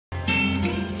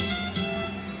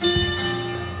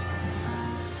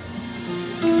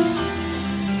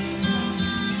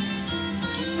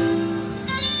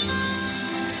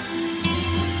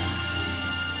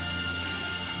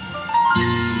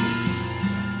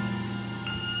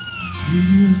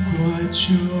Feel quite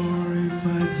sure if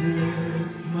I did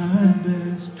my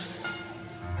best,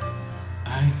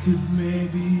 I could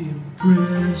maybe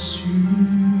impress you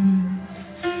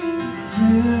with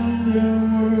tender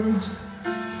words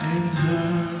and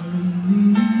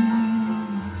harmony,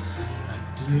 a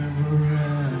clever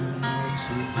rhyme or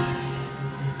two.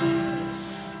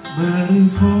 But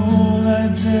if all I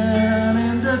did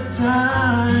in the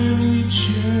time we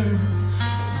shared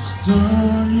is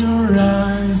turn your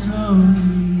eyes on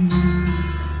me,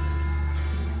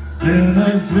 then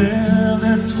I feel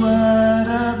that's what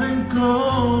I've been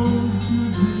called to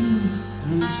do.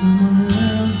 There's someone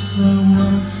else I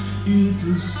want you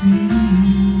to see.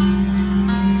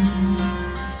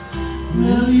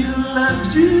 Will you love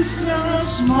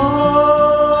Jesus more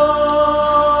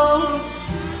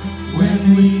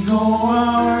when we go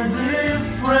our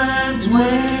different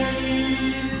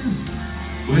ways?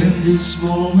 When this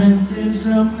moment is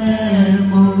a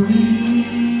memory,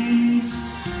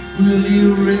 will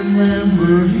you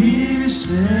remember His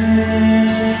face?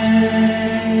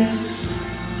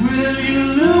 Will you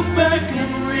look back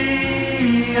and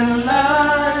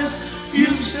realize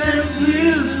you've sensed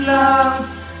His love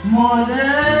more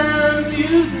than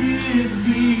you did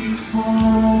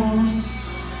before?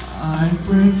 I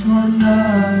pray for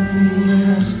nothing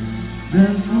less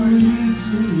than for you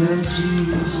to love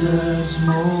Jesus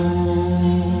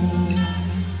more.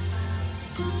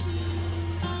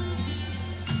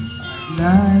 I'd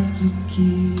like to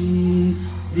keep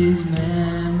these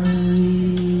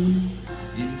memories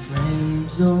in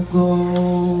frames of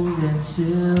gold and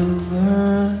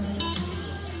silver,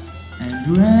 and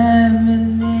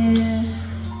reminisce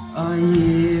a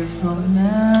year from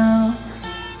now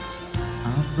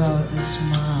about the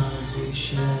smiles we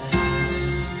shared.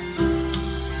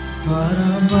 But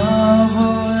above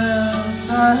all else,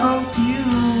 I hope you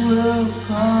will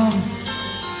come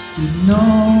to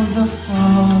know the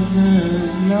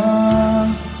Father's love.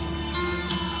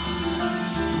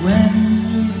 When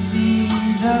you see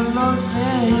the Lord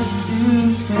face to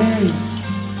face,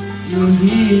 you'll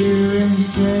hear Him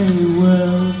say,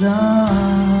 well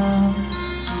done.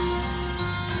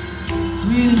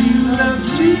 Will you love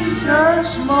Jesus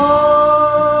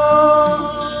more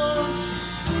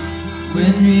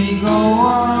when we go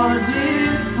our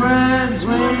different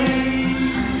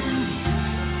ways?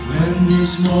 When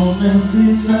this moment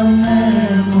is a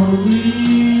memory,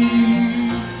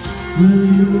 will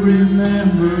you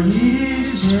remember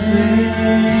His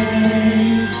face?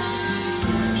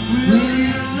 Will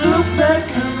you look back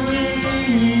and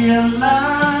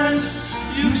realize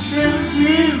you've sensed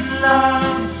His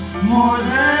love more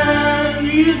than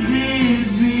you did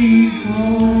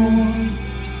before?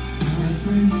 I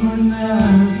pray for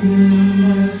nothing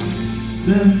less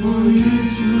than for you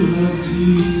to love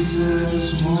Jesus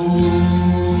more.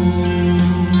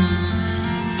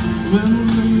 Will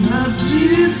we love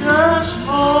Jesus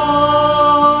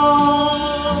more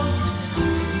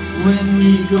when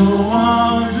we go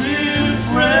our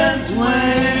different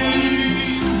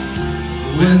ways?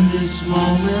 When this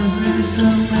moment is a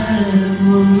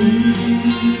memory,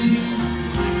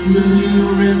 will you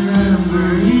remember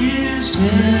His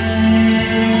face?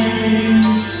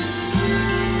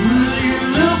 Will you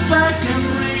look back and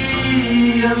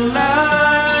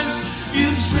realize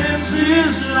you've sensed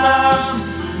His love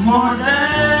more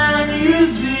than you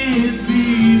did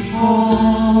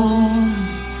before?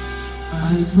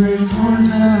 I pray for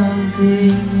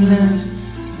nothing less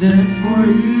than for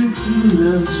you to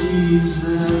love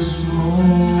Jesus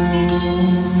more.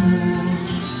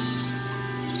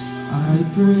 I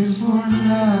pray for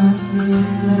nothing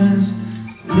less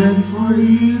than for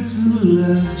you to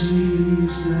love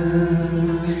Jesus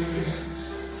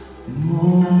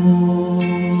more.